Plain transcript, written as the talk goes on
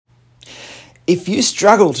If you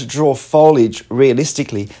struggle to draw foliage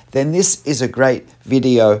realistically, then this is a great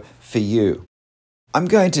video for you. I'm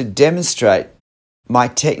going to demonstrate my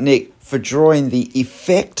technique for drawing the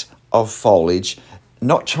effect of foliage,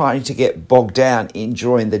 not trying to get bogged down in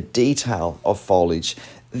drawing the detail of foliage.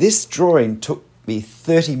 This drawing took me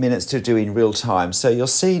 30 minutes to do in real time, so you're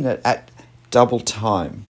seeing it at double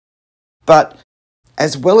time. But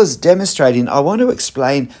as well as demonstrating, I want to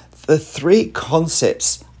explain the 3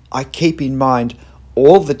 concepts I keep in mind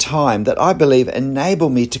all the time that I believe enable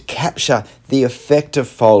me to capture the effect of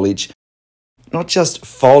foliage. Not just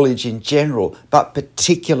foliage in general, but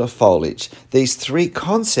particular foliage. These 3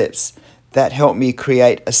 concepts that help me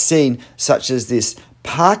create a scene such as this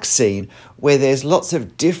park scene where there's lots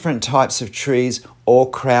of different types of trees all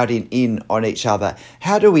crowding in on each other.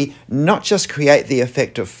 How do we not just create the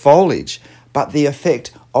effect of foliage, but the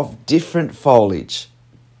effect of different foliage,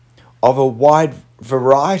 of a wide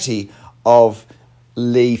variety of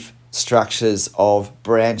leaf structures, of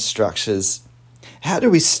branch structures? How do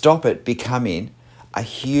we stop it becoming a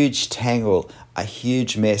huge tangle, a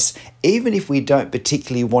huge mess, even if we don't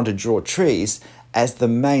particularly want to draw trees as the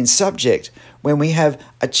main subject, when we have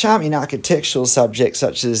a charming architectural subject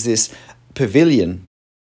such as this pavilion?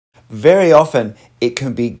 Very often it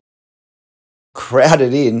can be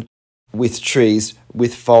crowded in with trees,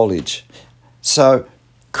 with foliage. So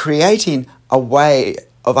creating a way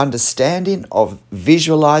of understanding, of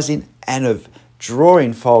visualizing, and of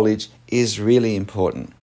drawing foliage is really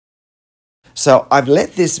important. So I've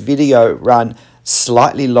let this video run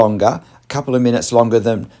slightly longer, a couple of minutes longer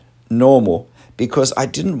than normal, because I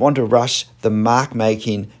didn't want to rush the mark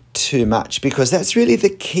making too much, because that's really the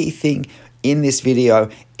key thing in this video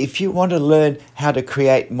if you want to learn how to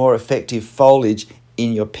create more effective foliage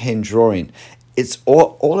in your pen drawing. It's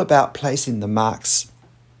all about placing the marks,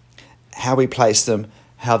 how we place them,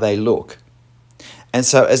 how they look. And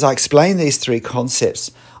so as I explain these 3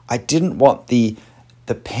 concepts, I didn't want the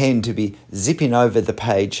pen to be zipping over the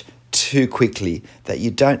page too quickly, that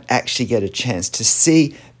you don't actually get a chance to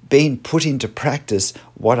see being put into practice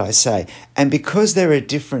what I say. And because there are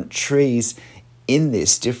different trees in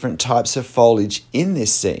this, different types of foliage in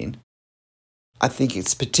this scene, I think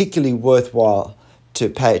it's particularly worthwhile to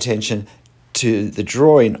pay attention to the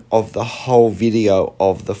drawing of the whole video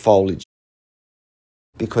of the foliage,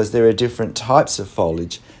 because there are different types of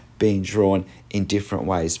foliage being drawn in different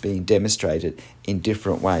ways, being demonstrated in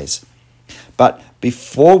different ways. But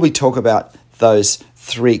before we talk about those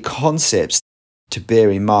 3 concepts to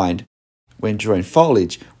bear in mind when drawing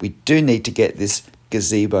foliage, we do need to get this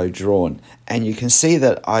gazebo drawn. And you can see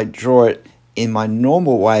that I draw it in my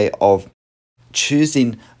normal way of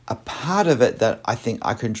choosing a part of it that I think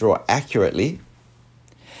I can draw accurately,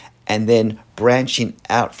 and then branching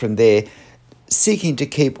out from there, seeking to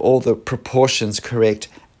keep all the proportions correct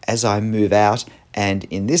as I move out, and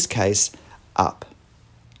in this case, up.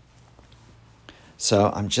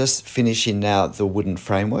 So I'm just finishing now the wooden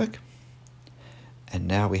framework, and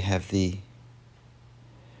now we have the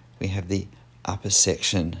upper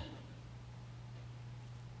section.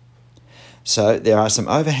 So there are some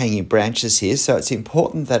overhanging branches here, so it's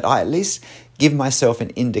important that I at least give myself an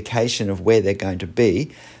indication of where they're going to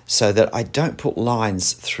be, so that I don't put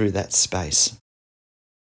lines through that space.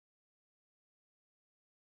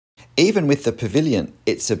 Even with the pavilion,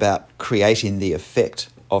 it's about creating the effect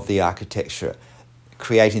of the architecture,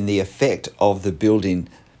 creating the effect of the building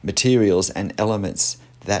materials and elements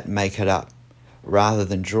that make it up, rather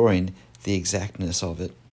than drawing the exactness of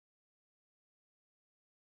it.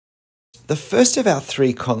 The first of our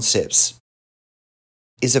 3 concepts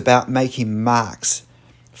is about making marks.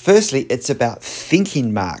 Firstly, it's about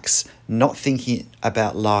thinking marks, not thinking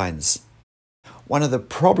about lines. One of the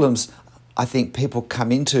problems I think people come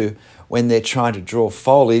into when they're trying to draw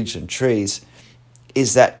foliage and trees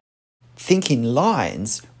is that thinking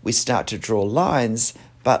lines, we start to draw lines,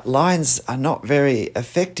 but lines are not very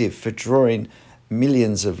effective for drawing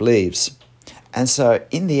millions of leaves. And so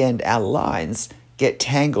in the end, our lines get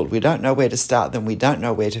tangled. We don't know where to start them. We don't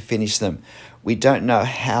know where to finish them. We don't know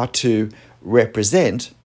how to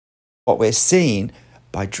represent what we're seeing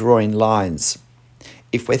by drawing lines.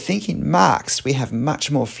 If we're thinking marks, we have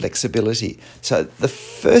much more flexibility. So the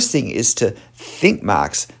first thing is to think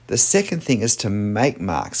marks. The second thing is to make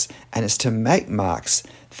marks. And it's to make marks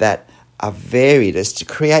that are varied, is to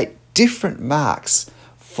create different marks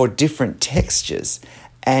for different textures.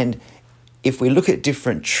 And if we look at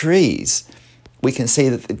different trees, we can see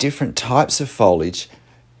that the different types of foliage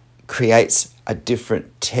creates a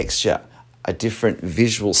different texture, a different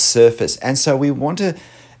visual surface. And so we want to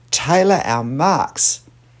tailor our marks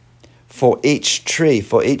for each tree,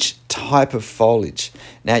 for each type of foliage.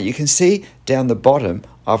 Now you can see down the bottom,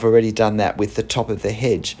 I've already done that with the top of the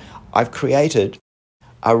hedge. I've created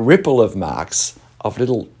a ripple of marks of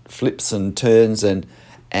little flips and turns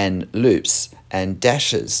and loops and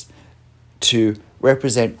dashes to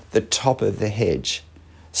represent the top of the hedge.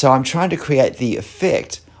 So I'm trying to create the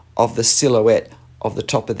effect of the silhouette of the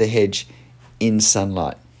top of the hedge in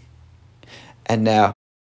sunlight. And now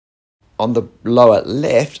on the lower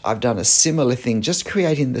left, I've done a similar thing, just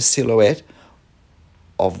creating the silhouette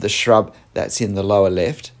of the shrub that's in the lower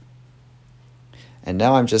left. And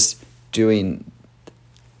now I'm just doing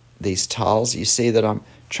these tiles. You see that I'm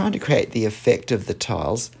trying to create the effect of the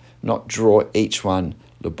tiles, not draw each one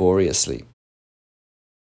laboriously.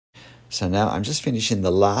 So now I'm just finishing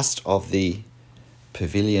the last of the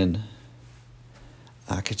pavilion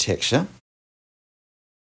architecture.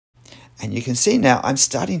 And you can see now I'm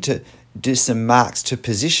starting to do some marks to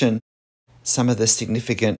position some of the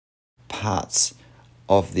significant parts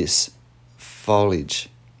of this foliage.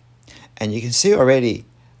 And you can see already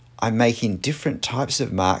I'm making different types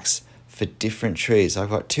of marks for different trees. I've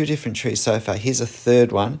got 2 different trees so far. Here's a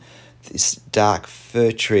third one, this dark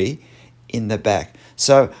fir tree in the back.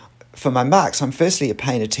 So for my marks, I'm firstly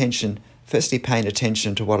paying attention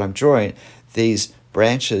to what I'm drawing. These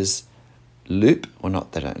branches loop, or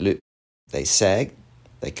not, they don't loop, they sag,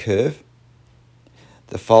 they curve.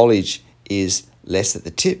 The foliage is less at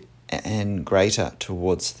the tip and greater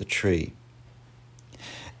towards the tree.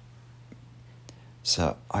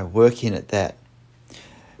 So I work in at that.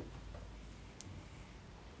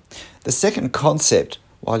 The second concept,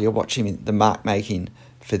 while you're watching the mark making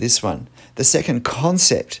for this one, the second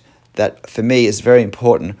concept that for me is very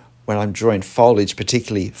important when I'm drawing foliage,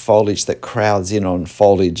 particularly foliage that crowds in on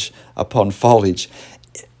foliage upon foliage,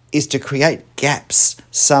 is to create gaps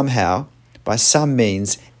somehow, by some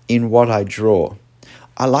means, in what I draw.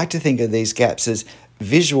 I like to think of these gaps as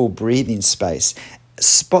visual breathing space,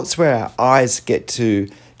 spots where our eyes get to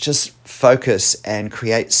just focus and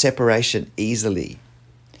create separation easily,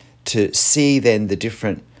 to see then the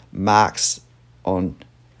different marks on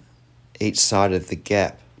each side of the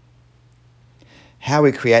gap. How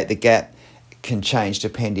we create the gap can change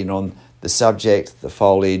depending on the subject, the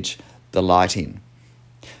foliage, the lighting.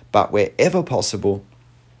 But wherever possible,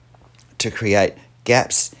 to create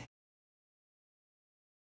gaps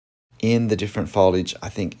in the different foliage, I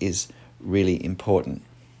think is really important.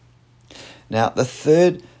 Now, the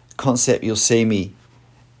third concept you'll see me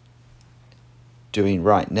doing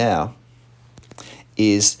right now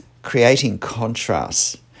is creating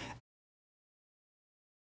contrasts.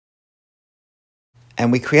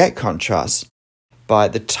 And we create contrasts by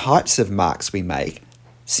the types of marks we make.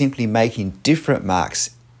 Simply making different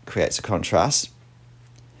marks creates a contrast.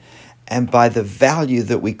 And by the value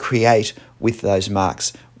that we create with those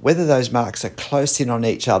marks, whether those marks are close in on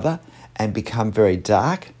each other and become very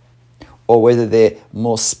dark, or whether they're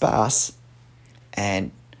more sparse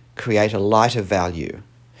and create a lighter value.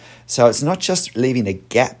 So it's not just leaving a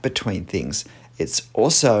gap between things, it's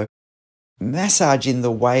also massaging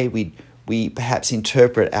the way we perhaps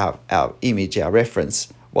interpret our image, our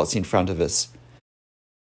reference, what's in front of us,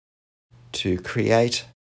 to create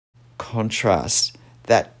contrast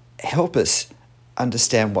that help us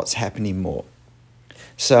understand what's happening more.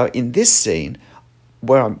 So in this scene,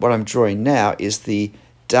 what I'm drawing now is the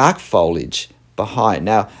dark foliage behind.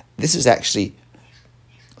 Now, this is actually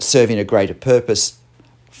serving a greater purpose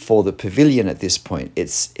for the pavilion at this point.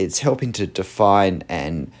 It's helping to define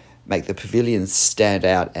and make the pavilion stand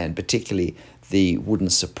out, and particularly the wooden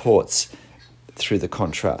supports through the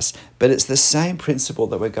contrast. But it's the same principle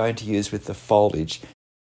that we're going to use with the foliage.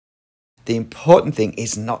 The important thing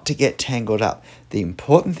is not to get tangled up. The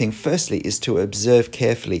important thing, firstly, is to observe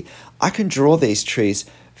carefully. I can draw these trees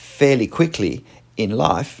fairly quickly in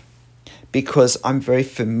life because I'm very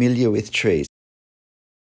familiar with trees.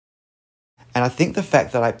 And I think the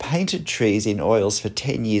fact that I painted trees in oils for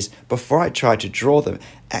 10 years before I tried to draw them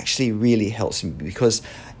actually really helps me, because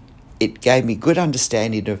it gave me good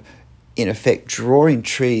understanding of, in effect, drawing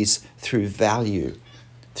trees through value,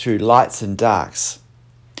 through lights and darks.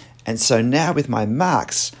 And so now with my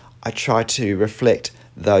marks, I try to reflect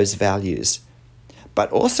those values,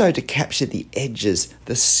 but also to capture the edges,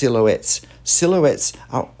 the silhouettes. Silhouettes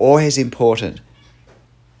are always important.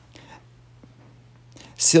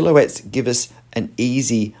 Silhouettes give us an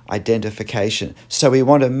easy identification. So we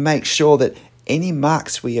want to make sure that any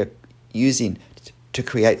marks we are using to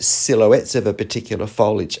create silhouettes of a particular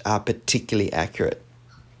foliage are particularly accurate.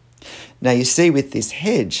 Now you see with this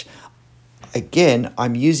hedge, again,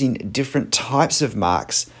 I'm using different types of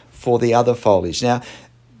marks for the other foliage. Now,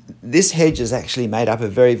 this hedge is actually made up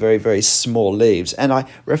of very, very, very small leaves, and I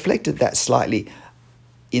reflected that slightly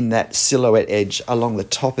in that silhouette edge along the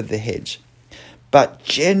top of the hedge. But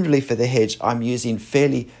generally for the hedge, I'm using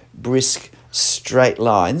fairly brisk, straight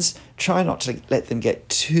lines. Try not to let them get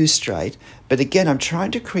too straight. But again, I'm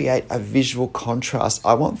trying to create a visual contrast.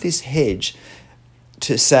 I want this hedge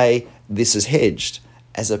to say this is hedged,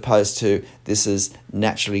 as opposed to this is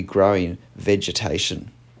naturally growing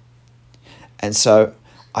vegetation. And so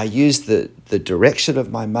I use the direction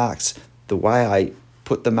of my marks, the way I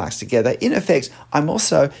put the marks together. In effect, I'm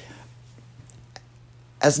also,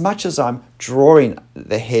 as much as I'm drawing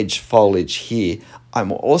the hedge foliage here,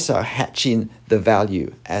 I'm also hatching the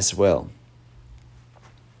value as well.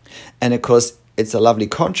 And of course, it's a lovely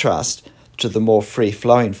contrast to the more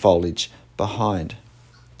free-flowing foliage behind.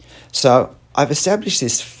 So I've established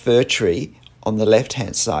this fir tree on the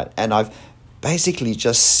left-hand side, and I've basically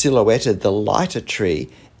just silhouetted the lighter tree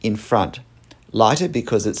in front. Lighter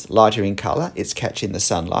because it's lighter in color, it's catching the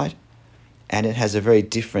sunlight, and it has a very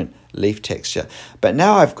different leaf texture. But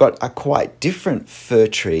now I've got a quite different fir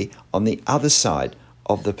tree on the other side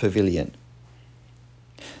of the pavilion.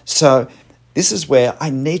 So this is where I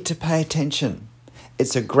need to pay attention.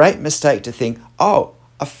 It's a great mistake to think, oh,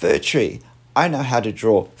 a fir tree, I know how to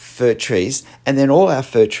draw fir trees, and then all our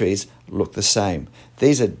fir trees look the same.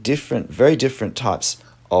 These are different, very different types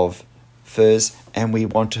of firs, and we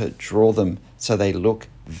want to draw them so they look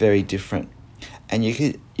very different. And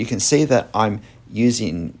you can see that I'm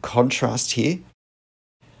using contrast here.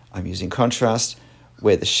 I'm using contrast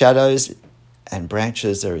where the shadows and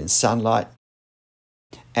branches are in sunlight.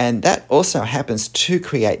 And that also happens to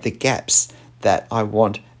create the gaps that I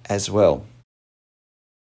want as well.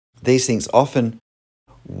 These things often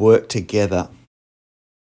work together.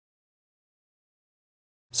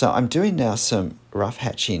 So I'm doing now some rough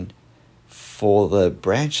hatching for the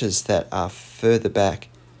branches that are further back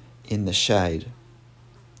in the shade.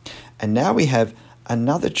 And now we have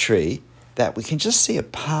another tree that we can just see a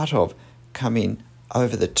part of coming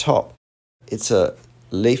over the top. It's a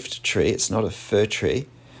leafed tree, it's not a fir tree.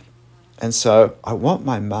 And so I want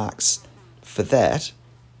my marks for that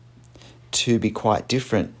to be quite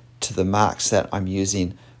different to the marks that I'm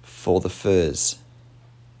using for the firs.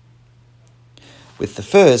 With the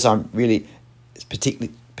firs, I'm really,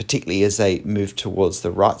 particularly as they move towards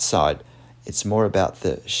the right side, it's more about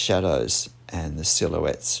the shadows and the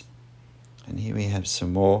silhouettes. And here we have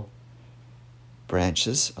some more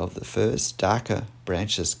branches of the firs, darker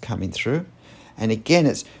branches coming through. And again,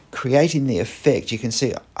 it's creating the effect. You can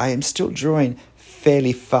see I am still drawing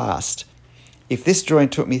fairly fast. If this drawing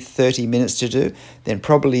took me 30 minutes to do, then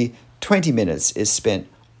probably 20 minutes is spent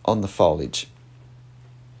on the foliage.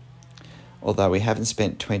 Although we haven't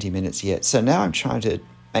spent 20 minutes yet. So now I'm trying to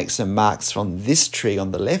make some marks from this tree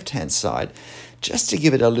on the left-hand side, just to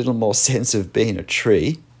give it a little more sense of being a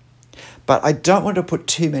tree. But I don't want to put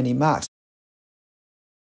too many marks,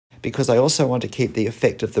 because I also want to keep the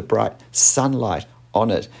effect of the bright sunlight on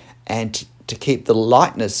it, and to keep the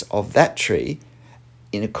lightness of that tree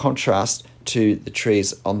in a contrast to the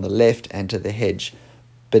trees on the left and to the hedge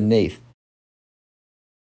beneath.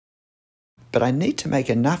 But I need to make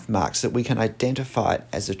enough marks that we can identify it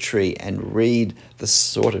as a tree and read the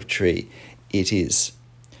sort of tree it is.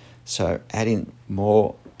 So adding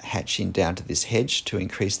more hatching down to this hedge to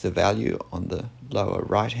increase the value on the lower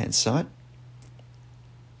right hand side.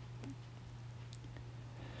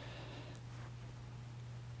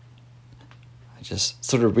 I just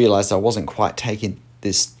sort of realized I wasn't quite taking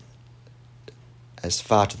this as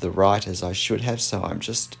far to the right as I should have, so I'm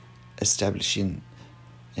just establishing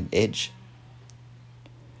an edge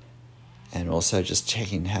and also just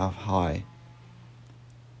checking how high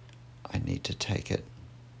I need to take it.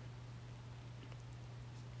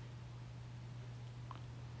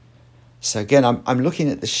 So again, I'm looking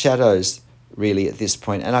at the shadows really at this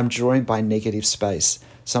point, and I'm drawing by negative space.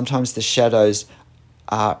 Sometimes the shadows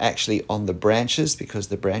are actually on the branches because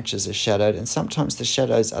the branches are shadowed, and sometimes the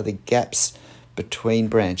shadows are the gaps between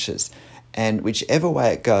branches. And whichever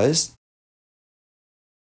way it goes,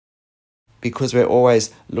 because we're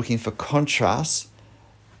always looking for contrast,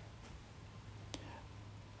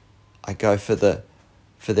 I go for the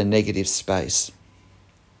negative space.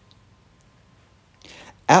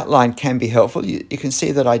 Outline can be helpful. You can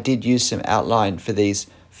see that I did use some outline for these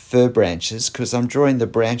fir branches because I'm drawing the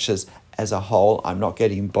branches as a whole. I'm not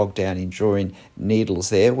getting bogged down in drawing needles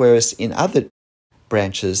there, whereas in other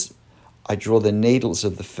branches, I draw the needles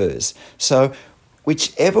of the firs. So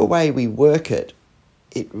whichever way we work it,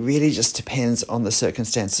 it really just depends on the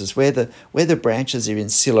circumstances. Where the branches are in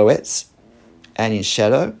silhouettes and in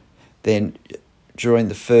shadow, then drawing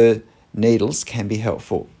the fir needles can be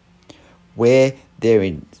helpful. Where they're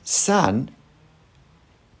in sun,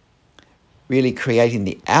 really creating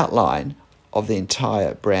the outline of the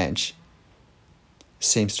entire branch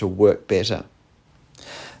seems to work better.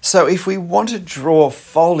 So if we want to draw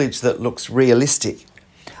foliage that looks realistic,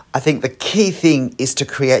 I think the key thing is to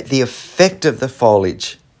create the effect of the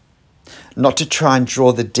foliage, not to try and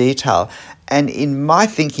draw the detail. And in my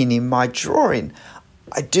thinking, in my drawing,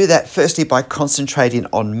 I do that firstly by concentrating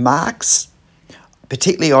on marks,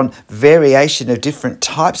 particularly on variation of different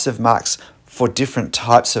types of marks for different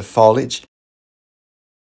types of foliage.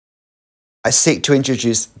 I seek to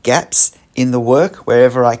introduce gaps in the work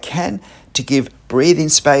wherever I can to give breathing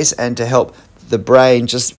space and to help the brain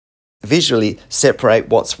just visually separate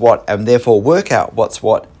what's what and therefore work out what's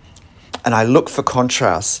what. And I look for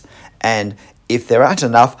contrasts, and if there aren't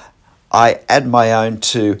enough, I add my own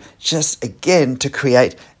to just again to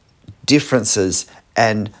create differences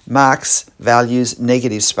and marks, values,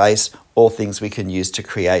 negative space, all things we can use to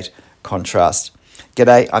create contrast.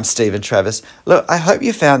 G'day, I'm Stephen Travers. Look, I hope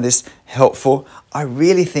you found this helpful. I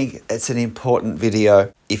really think it's an important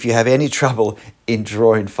video if you have any trouble in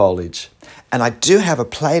drawing foliage. And I do have a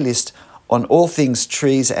playlist on all things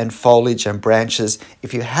trees and foliage and branches.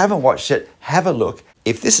 If you haven't watched it, have a look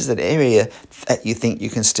if this is an area that you think you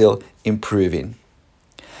can still improve in.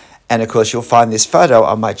 And of course, you'll find this photo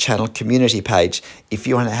on my channel community page if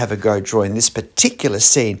you want to have a go drawing this particular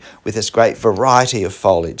scene with this great variety of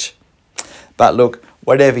foliage. But look,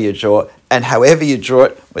 whatever you draw and however you draw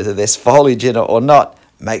it, whether there's foliage in it or not,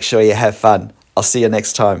 make sure you have fun. I'll see you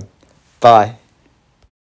next time. Bye.